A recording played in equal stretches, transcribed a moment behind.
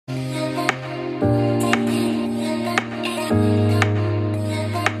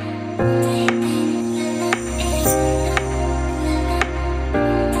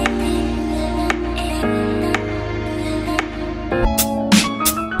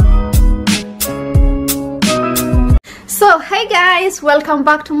So hey guys, welcome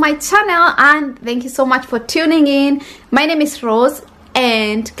back to my channel and thank you so much for tuning in. My name is Rose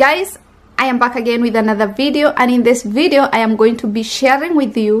and guys, I am back again with another video, and in this video I am going to be sharing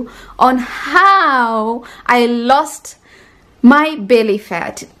with you on how I lost my belly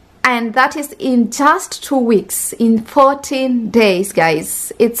fat, and that is in just 2 weeks, in 14 days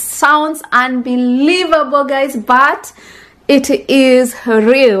guys. It sounds unbelievable guys, but it is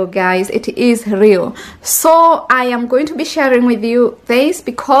real guys, it is real. So I am going to be sharing with you this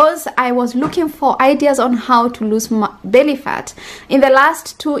because I was looking for ideas on how to lose my belly fat. In the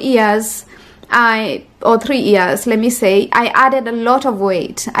last 2 years, or 3 years, let me say, I added a lot of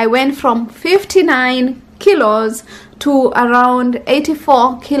weight. I went from 59 kilos to around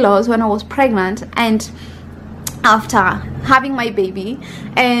 84 kilos when I was pregnant and after having my baby,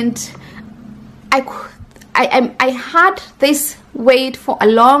 and I had this weight for a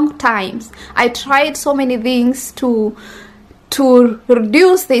long time. I tried so many things to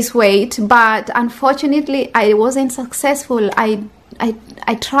reduce this weight, but unfortunately I wasn't successful. I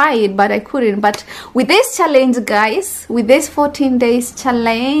tried, but I couldn't. But with this challenge guys, with this 14 days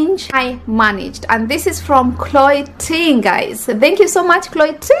challenge, I managed. And this is from Chloe Ting guys. Thank you so much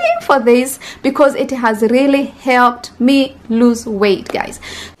Chloe Ting for this, because it has really helped me lose weight guys.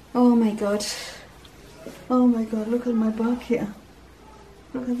 Oh my god, oh my god, look at my back here,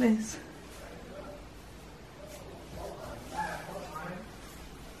 look at this.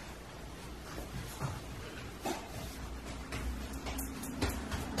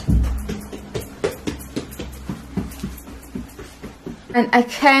 And I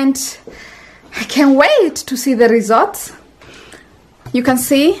can't wait to see the results. You can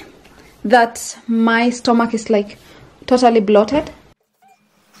see that my stomach is like totally bloated.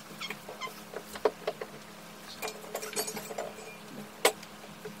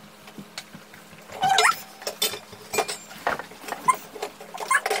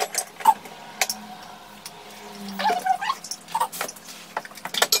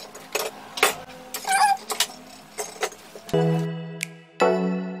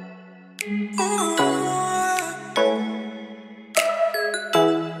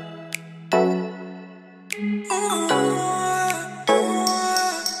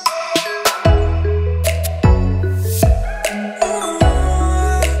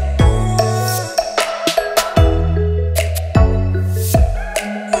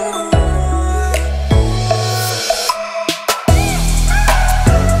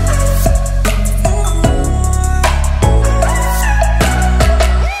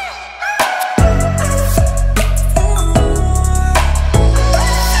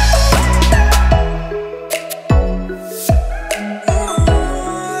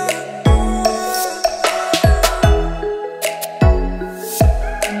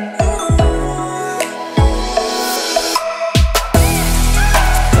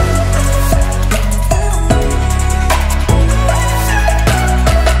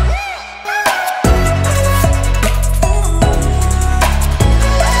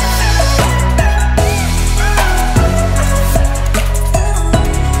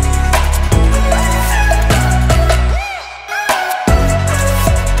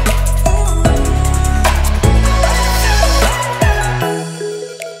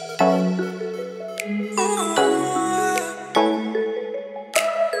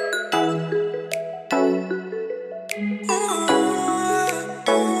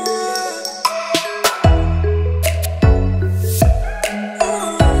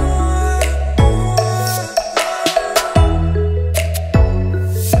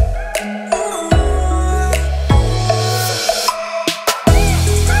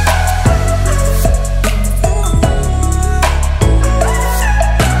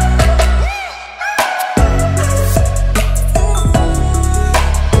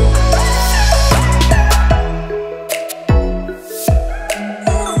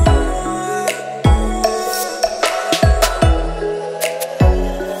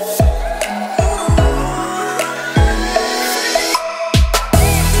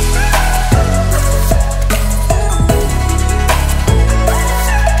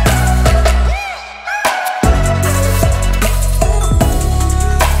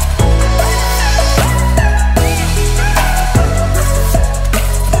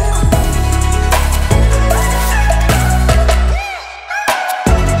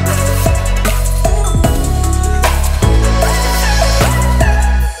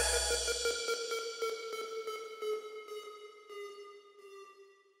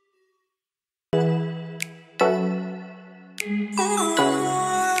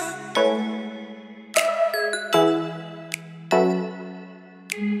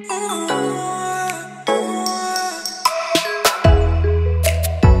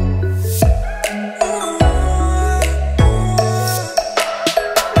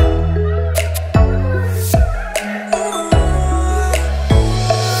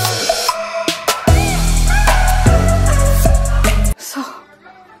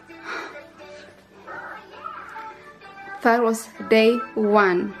 That was day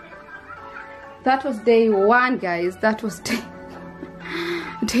 1. That was day 1, guys. That was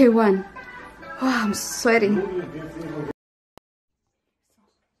day 1. Oh, I'm sweating.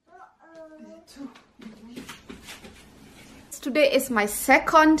 Today is my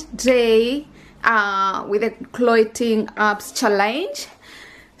second day with the clothing apps challenge.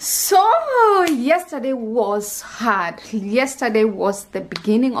 So yesterday was hard. Yesterday was the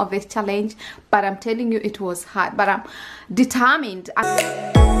beginning of this challenge, but I'm telling you it was hard, but I'm determined.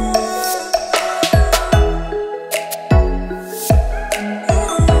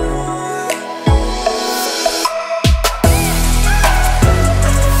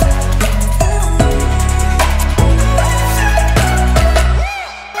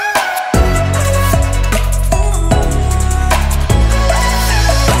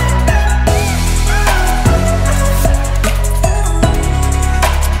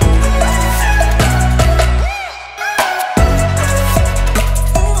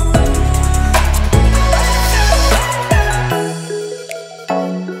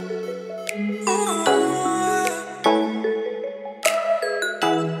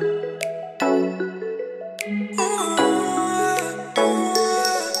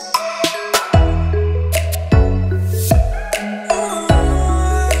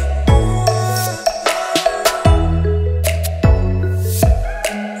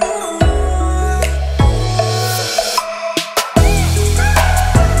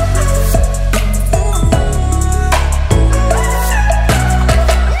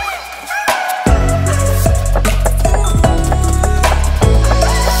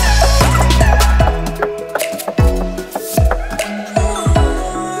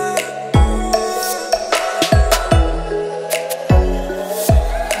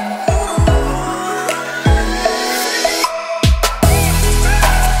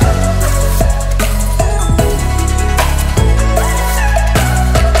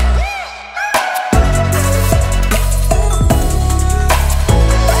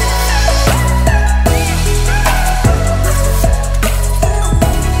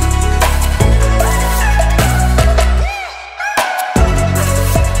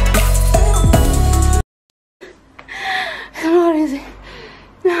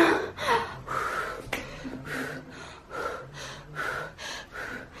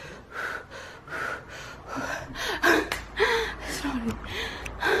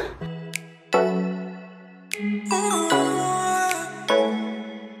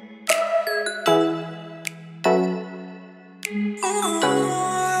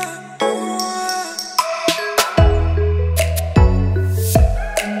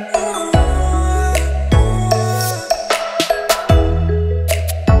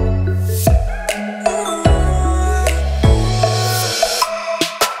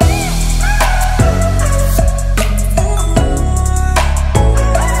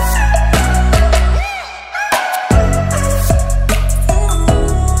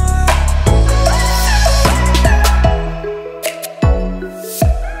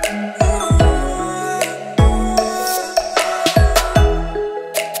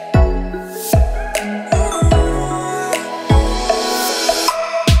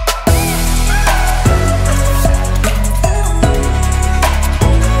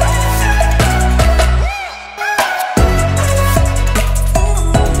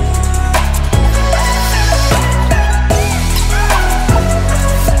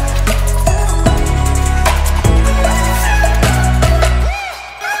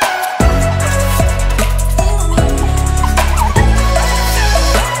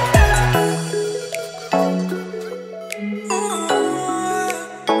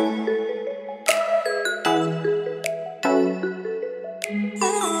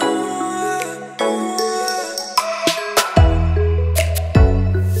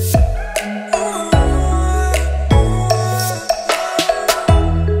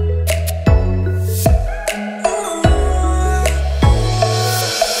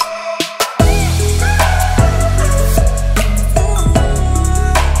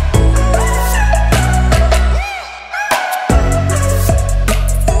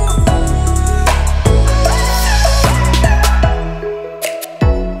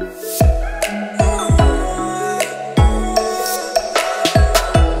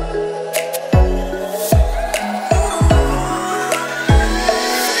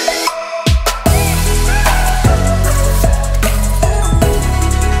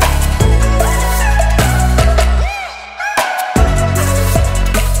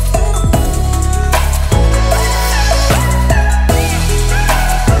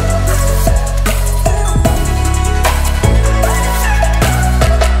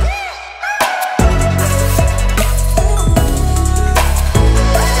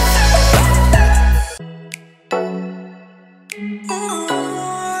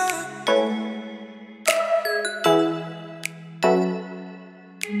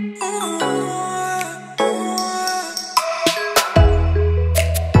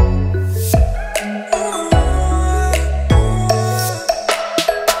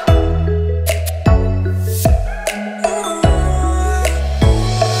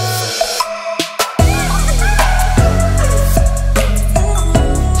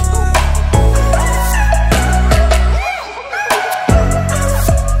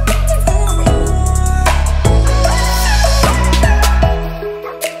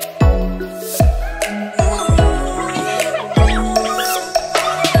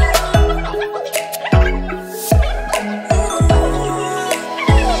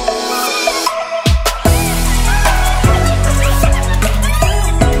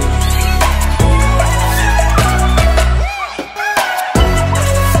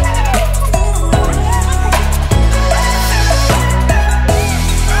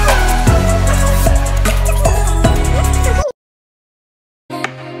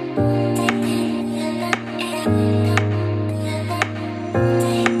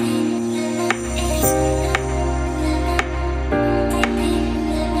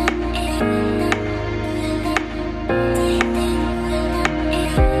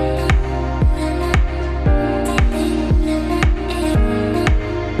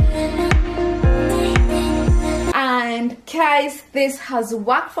 guys, this has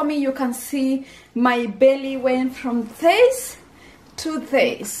worked for me. You can see my belly went from this to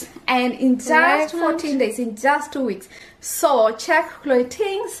this, and in just 14 days, in just 2 weeks. So check Chloe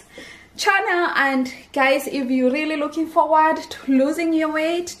Ting's channel, and guys, if you're really looking forward to losing your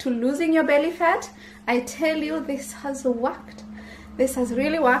weight, to losing your belly fat, I tell you, this has worked. This has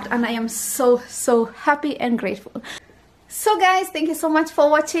really worked, and I am so happy and grateful. So guys, thank you so much for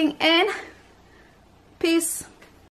watching, and peace.